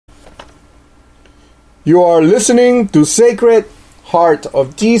You are listening to Sacred Heart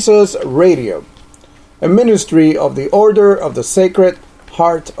of Jesus Radio, a ministry of the Order of the Sacred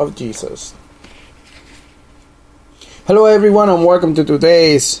Heart of Jesus. Hello everyone and welcome to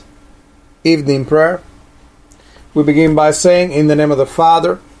today's evening prayer. We begin by saying, in the name of the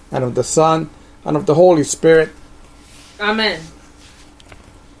Father, and of the Son, and of the Holy Spirit. Amen.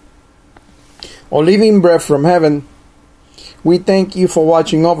 O living breath from heaven, we thank you for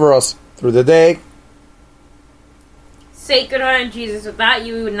watching over us through the day. Sacred Heart of Jesus, without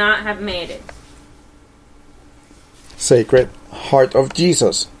you we would not have made it. Sacred Heart of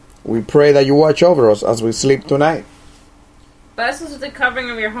Jesus, we pray that you watch over us as we sleep tonight. Bless us with the covering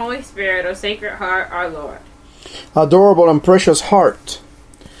of your Holy Spirit, O Sacred Heart, our Lord. Adorable and precious heart,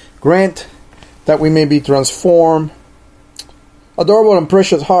 grant that we may be transformed. Adorable and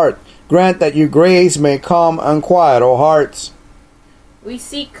precious heart, grant that your grace may come and quiet our hearts. We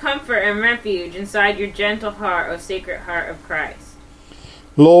seek comfort and refuge inside your gentle heart, O Sacred Heart of Christ.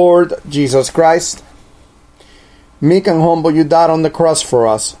 Lord Jesus Christ, meek and humble you died on the cross for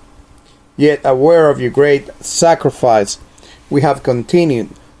us, yet aware of your great sacrifice, we have continued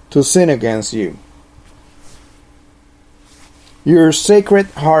to sin against you. Your Sacred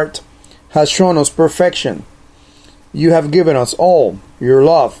Heart has shown us perfection. You have given us all your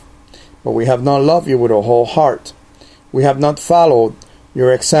love, but we have not loved you with our whole heart. We have not followed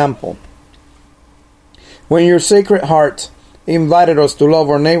your example. When your Sacred Heart invited us to love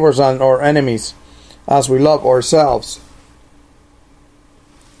our neighbors and our enemies as we love ourselves,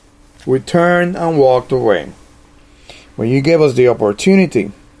 we turned and walked away. When you gave us the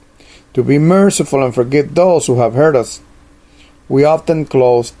opportunity to be merciful and forgive those who have hurt us, we often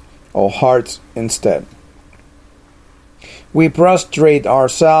closed our hearts instead. We prostrate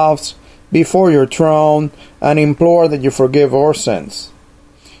ourselves before your throne and implore that you forgive our sins.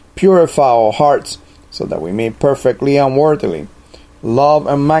 Purify our hearts so that we may perfectly and worthily love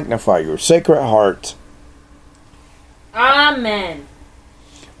and magnify your Sacred Heart. Amen.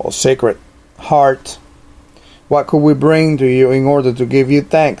 O Sacred Heart, what could we bring to you in order to give you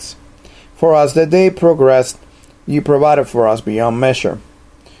thanks? For as the day progressed, you provided for us beyond measure.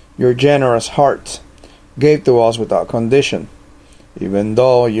 Your generous heart gave to us without condition, even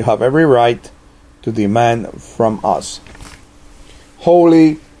though you have every right to demand from us.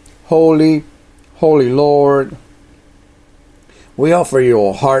 Holy, holy, holy Lord, we offer you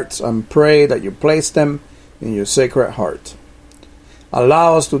our hearts and pray that you place them in your Sacred Heart.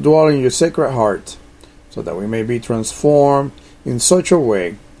 Allow us to dwell in your Sacred Heart so that we may be transformed in such a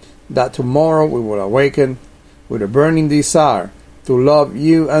way that tomorrow we will awaken with a burning desire to love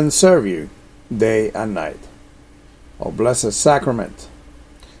you and serve you day and night. O Blessed Sacrament,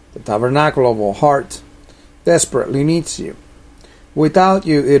 the tabernacle of our heart desperately needs you. Without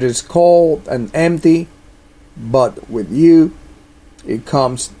you it is cold and empty, but with you it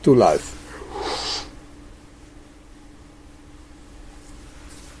comes to life.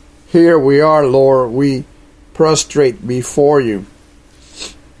 Here we are, Lord, we prostrate before you,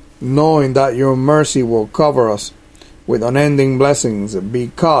 knowing that your mercy will cover us with unending blessings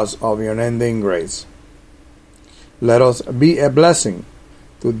because of your unending grace. Let us be a blessing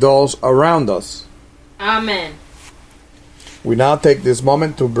to those around us. Amen. We now take this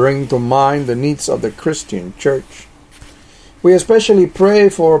moment to bring to mind the needs of the Christian church. We especially pray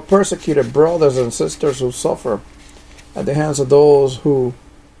for persecuted brothers and sisters who suffer at the hands of those who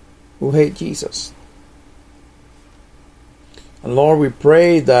hate Jesus. And Lord, we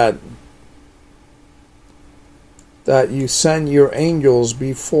pray that you send your angels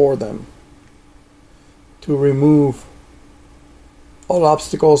before them to remove all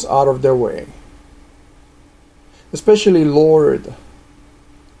obstacles out of their way. Especially, Lord,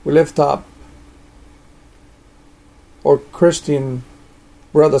 we lift up our Christian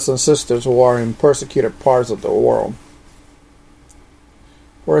brothers and sisters who are in persecuted parts of the world.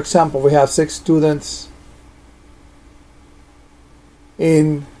 For example, we have 6 students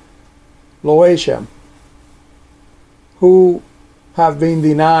in Laotia who have been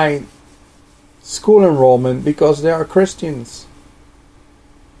denied school enrollment because they are Christians.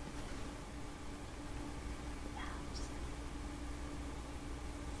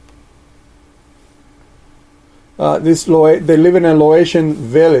 They live in a Laotian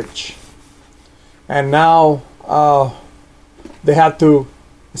village, and now they have to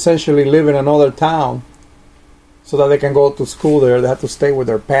essentially live in another town so that they can go to school there. They have to stay with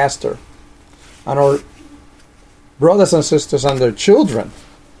their pastor. And our brothers and sisters and their children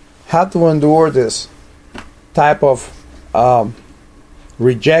have to endure this type of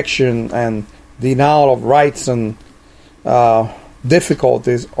rejection and denial of rights and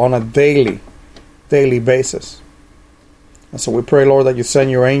difficulties on a daily daily basis. And so we pray, Lord, that you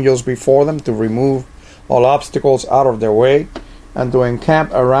send your angels before them to remove all obstacles out of their way and to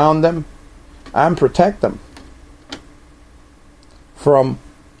encamp around them and protect them from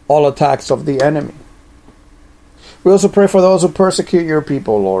all attacks of the enemy. We also pray for those who persecute your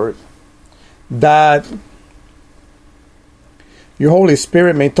people, Lord, that your Holy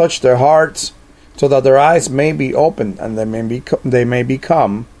Spirit may touch their hearts so that their eyes may be opened and they may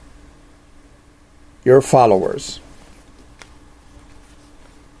become your followers.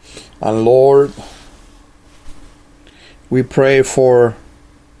 And Lord, we pray for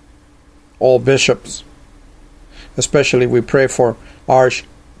all bishops. Especially we pray for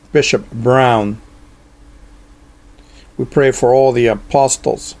Archbishop Brown. We pray for all the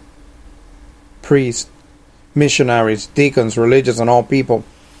apostles, priests, missionaries, deacons, religious, and all people.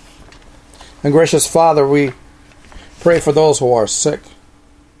 And gracious Father, we pray for those who are sick,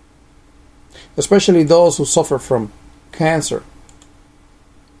 especially those who suffer from cancer,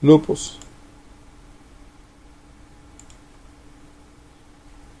 lupus,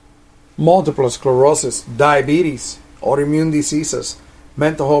 multiple sclerosis, diabetes, autoimmune diseases,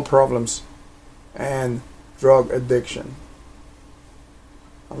 mental health problems, and drug addiction.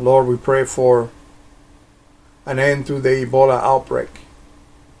 And Lord, we pray for an end to the Ebola outbreak.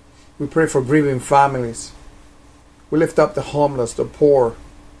 We pray for grieving families. We lift up the homeless, the poor,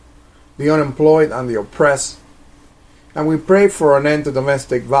 the unemployed, and the oppressed. And we pray for an end to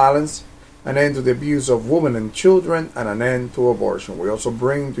domestic violence, an end to the abuse of women and children, and an end to abortion. We also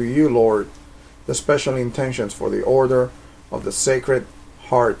bring to you, Lord, the special intentions for the order of the Sacred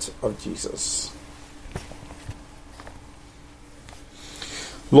Heart of Jesus.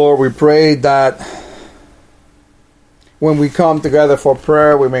 Lord, we pray that when we come together for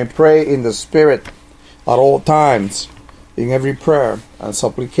prayer, we may pray in the Spirit at all times, in every prayer and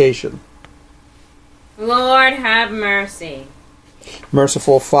supplication. Lord, have mercy.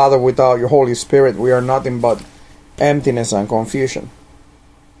 Merciful Father, without your Holy Spirit, we are nothing but emptiness and confusion.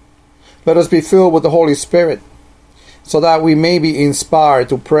 Let us be filled with the Holy Spirit, so that we may be inspired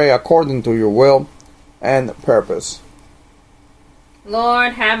to pray according to your will and purpose.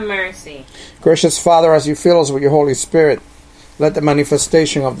 Lord, have mercy. Gracious Father, as you fill us with your Holy Spirit, let the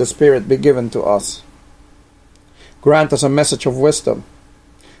manifestation of the Spirit be given to us. Grant us a message of wisdom.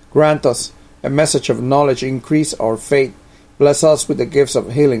 Grant us a message of knowledge. Increase our faith. Bless us with the gifts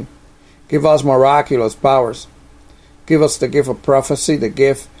of healing. Give us miraculous powers. Give us the gift of prophecy, the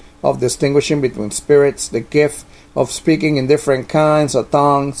gift of distinguishing between spirits, the gift of speaking in different kinds of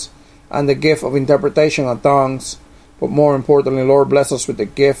tongues, and the gift of interpretation of tongues. But more importantly, Lord, bless us with the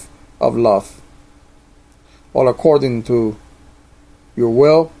gift of love, all according to your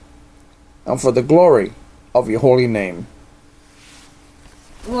will and for the glory of your holy name.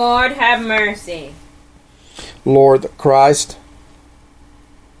 Lord, have mercy. Lord Christ,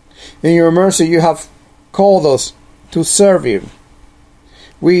 in your mercy you have called us to serve you.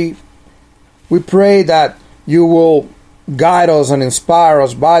 We pray that you will guide us and inspire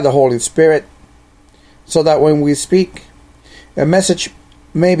us by the Holy Spirit, so that when we speak, a message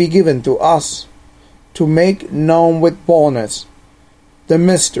may be given to us to make known with boldness the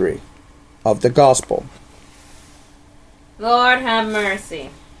mystery of the gospel. Lord, have mercy.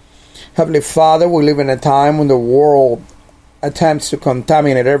 Heavenly Father, we live in a time when the world attempts to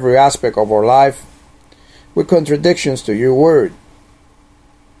contaminate every aspect of our life with contradictions to your word.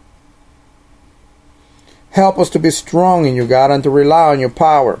 Help us to be strong in you, God, and to rely on your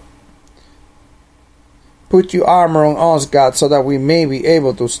power. Put your armor on us, God, so that we may be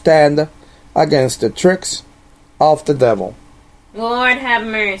able to stand against the tricks of the devil. Lord, have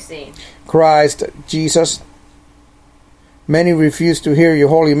mercy. Christ Jesus, many refuse to hear your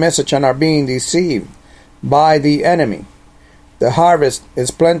holy message and are being deceived by the enemy. The harvest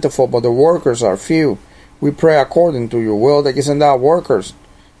is plentiful, but the workers are few. We pray according to your will that you send out workers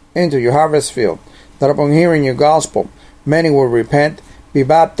into your harvest field, that upon hearing your gospel, many will repent, be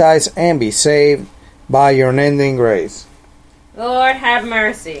baptized, and be saved by your unending grace. Lord, have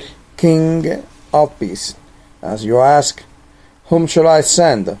mercy. King of peace, as you ask, whom shall I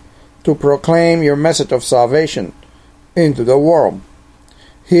send to proclaim your message of salvation into the world?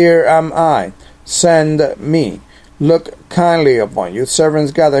 Here am I, send me. Look kindly upon your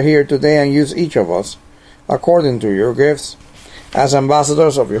servants gathered here today, and use each of us according to your gifts as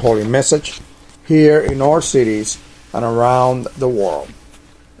ambassadors of your holy message here in our cities and around the world.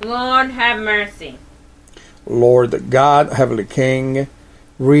 Lord, have mercy. Lord God, Heavenly King,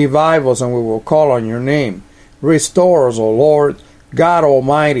 revive us and we will call on your name. Restore us, O Lord God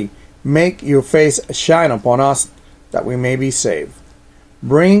Almighty. Make your face shine upon us that we may be saved.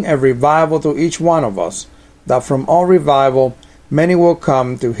 bring a revival to each one of us, that from all revival many will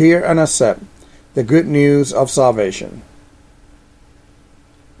come to hear and accept the good news of salvation.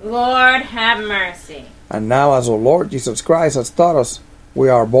 Lord, have mercy. And now, as our Lord Jesus Christ has taught us, we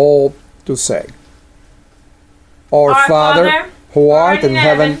are bold to say, Our Father, who art in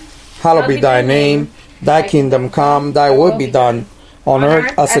heaven, hallowed be thy name. Thy kingdom come, thy will be done, on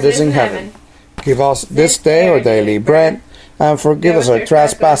earth as it is in heaven. Give us this day our daily bread, and forgive us our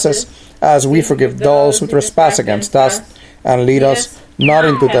trespasses, as we forgive those who trespass against us. And lead us not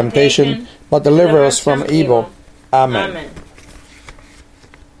into temptation, but deliver us from evil. Amen.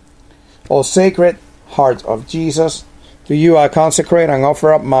 O Sacred Heart of Jesus, to you I consecrate and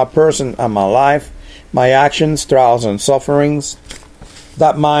offer up my person and my life, my actions, trials, and sufferings,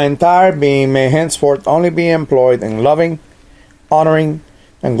 that my entire being may henceforth only be employed in loving, honoring,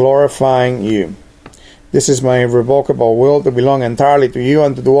 and glorifying you. This is my irrevocable will to belong entirely to you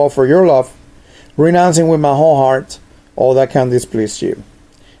and to do all for your love, renouncing with my whole heart all that can displease you.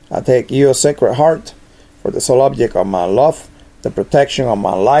 I take you, a Sacred Heart, for the sole object of my love, the protection of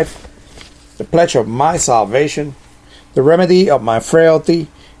my life, the pledge of my salvation, the remedy of my frailty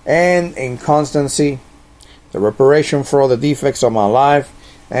and inconstancy, the reparation for all the defects of my life,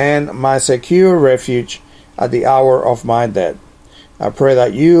 and my secure refuge at the hour of my death. I pray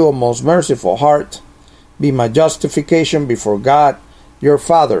that you, O most merciful heart, be my justification before God, your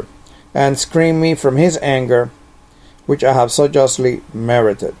Father, and screen me from his anger, which I have so justly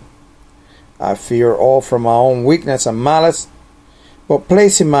merited. I fear all from my own weakness and malice, but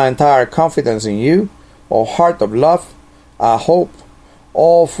placing my entire confidence in you, O heart of love, I hope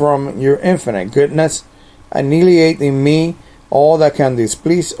all from your infinite goodness. Annihilate in me all that can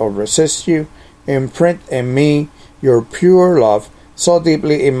displease or resist you. Imprint in me your pure love so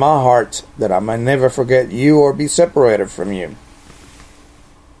deeply in my heart that I may never forget you or be separated from you.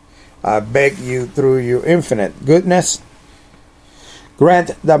 I beg you through your infinite goodness,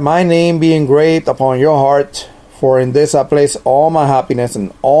 grant that my name be engraved upon your heart, for in this I place all my happiness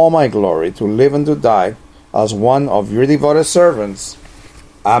and all my glory, to live and to die as one of your devoted servants.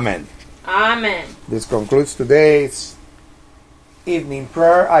 Amen. Amen. This concludes today's evening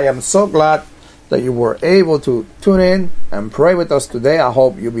prayer. I am so glad that you were able to tune in and pray with us today. I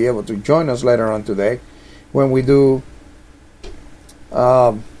hope you'll be able to join us later on today when we do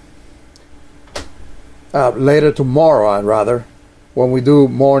later tomorrow, rather, when we do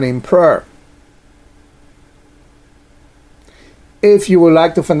morning prayer. If you would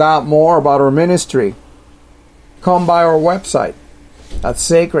like to find out more about our ministry, come by our website at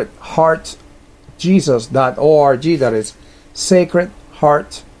sacredheartjesus.org. That is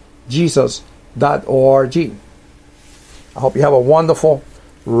sacredheartjesus.org. I hope you have a wonderful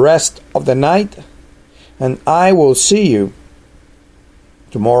rest of the night, and I will see you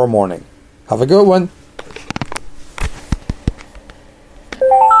tomorrow morning. Have a good one.